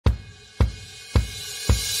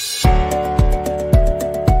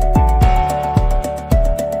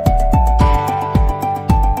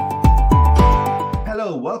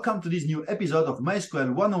welcome to this new episode of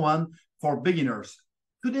MySQL 101 for beginners.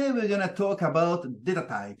 Today we're going to talk about data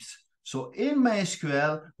types. So in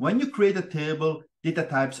MySQL, when you create a table, data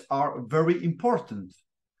types are very important.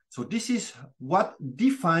 So this is what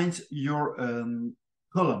defines your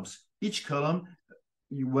columns. Each column,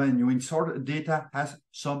 when you insert data, has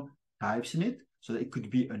some types in it. So it could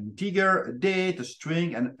be an integer, a date, a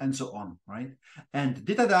string, and so on, right? And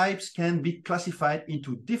data types can be classified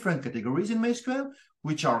into different categories in MySQL,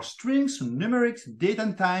 which are strings, numerics, date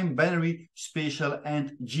and time, binary, spatial,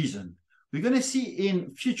 and JSON. We're going to see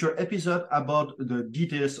in future episodes about the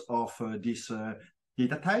details of these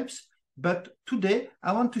data types. But today,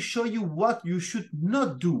 I want to show you what you should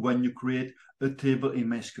not do when you create a table in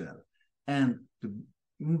MySQL. And the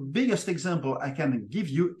biggest example I can give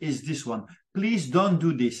you is this one. Please don't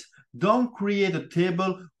do this. Don't create a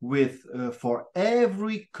table with, for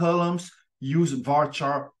every columns, use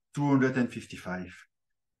varchar 255.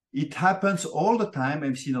 It happens all the time.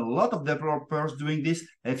 I've seen a lot of developers doing this.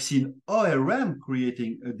 I've seen ORM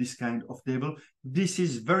creating this kind of table. This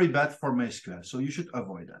is very bad for MySQL, so you should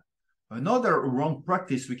avoid that. Another wrong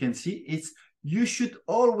practice we can see is you should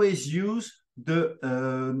always use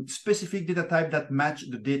the specific data type that match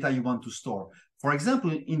the data you want to store. For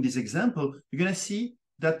example, in this example, you're going to see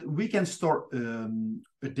that we can store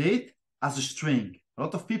a date as a string. A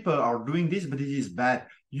lot of people are doing this, but it is bad.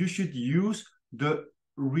 You should use the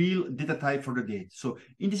real data type for the date. So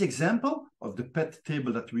in this example of the pet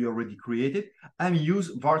table that we already created, I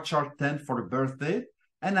use varchar 10 for the birth date,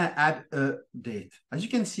 and I add a date. As you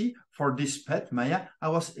can see, for this pet, Maya, I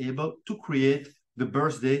was able to create the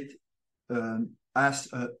birth date as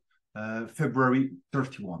February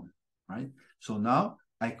 31, right? So now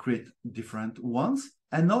I create different ones.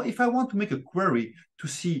 And now if I want to make a query to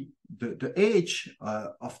see the age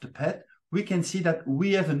of the pet, we can see that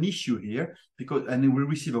we have an issue here because, and we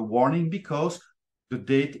receive a warning because the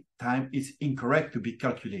date time is incorrect to be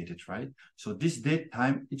calculated, right? So this date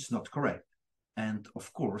time, it's not correct. And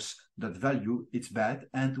of course, that value, it's bad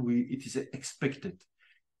and it is expected.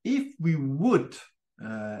 If we would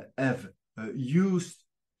have used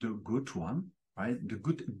the good one, right? The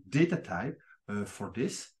good data type for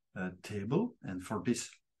this table and for this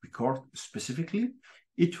record specifically,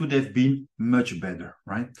 it would have been much better,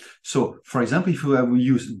 right? So, for example, if I would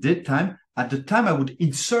use date time, at the time I would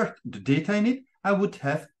insert the data in it, I would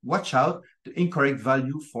have, watch out, the incorrect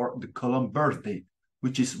value for the column birth date,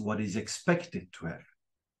 which is what is expected to have.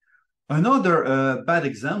 Another bad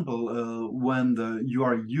example when you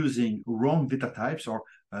are using wrong data types or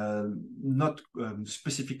not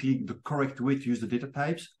specifically the correct way to use the data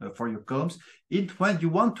types for your columns, it's when you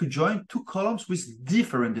want to join two columns with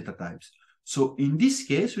different data types. So in this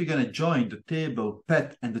case, we're going to join the table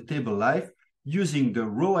pet and the table life using the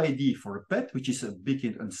row ID for a pet, which is a big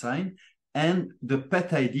int unsigned, and the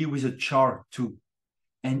pet ID with a char2.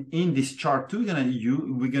 And in this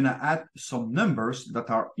char2, we're gonna add some numbers that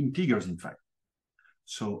are integers, in fact.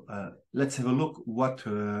 So let's have a look what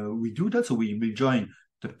we do that. So we will join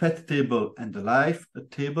the pet table and the life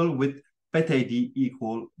table with pet ID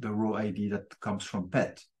equal the row ID that comes from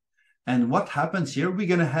pet. And what happens here, we're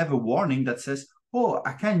gonna have a warning that says, oh,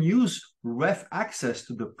 I can use ref access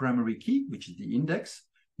to the primary key, which is the index,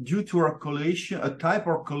 due to a type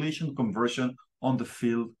or collation conversion on the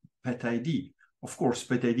field pet ID. Of course,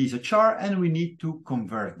 pet ID is a char, and we need to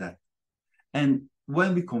convert that. And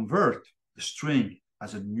when we convert a string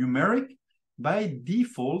as a numeric, by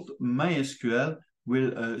default, MySQL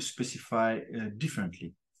will specify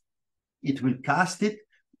differently. It will cast it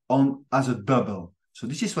on as a double. So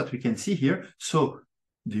this is what we can see here. So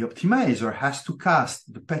the optimizer has to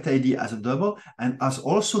cast the pet ID as a double and has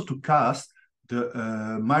also to cast the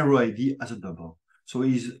myRow ID as a double. So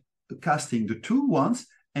he's casting the two ones.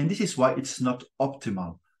 And this is why it's not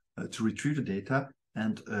optimal to retrieve the data.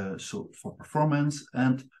 And so for performance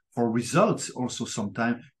and for results, also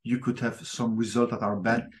sometimes you could have some results that are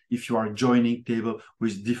bad if you are joining table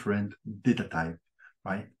with different data type,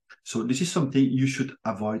 right? So this is something you should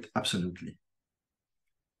avoid absolutely.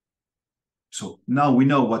 So now we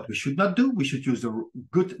know what we should not do. We should use the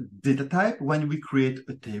good data type when we create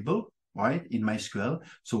a table, right, in MySQL.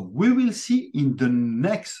 So we will see in the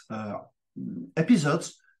next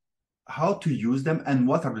episodes how to use them and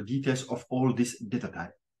what are the details of all this data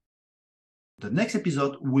type. The next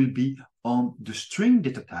episode will be on the string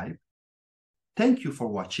data type. Thank you for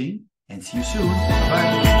watching and see you soon.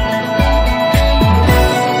 Bye.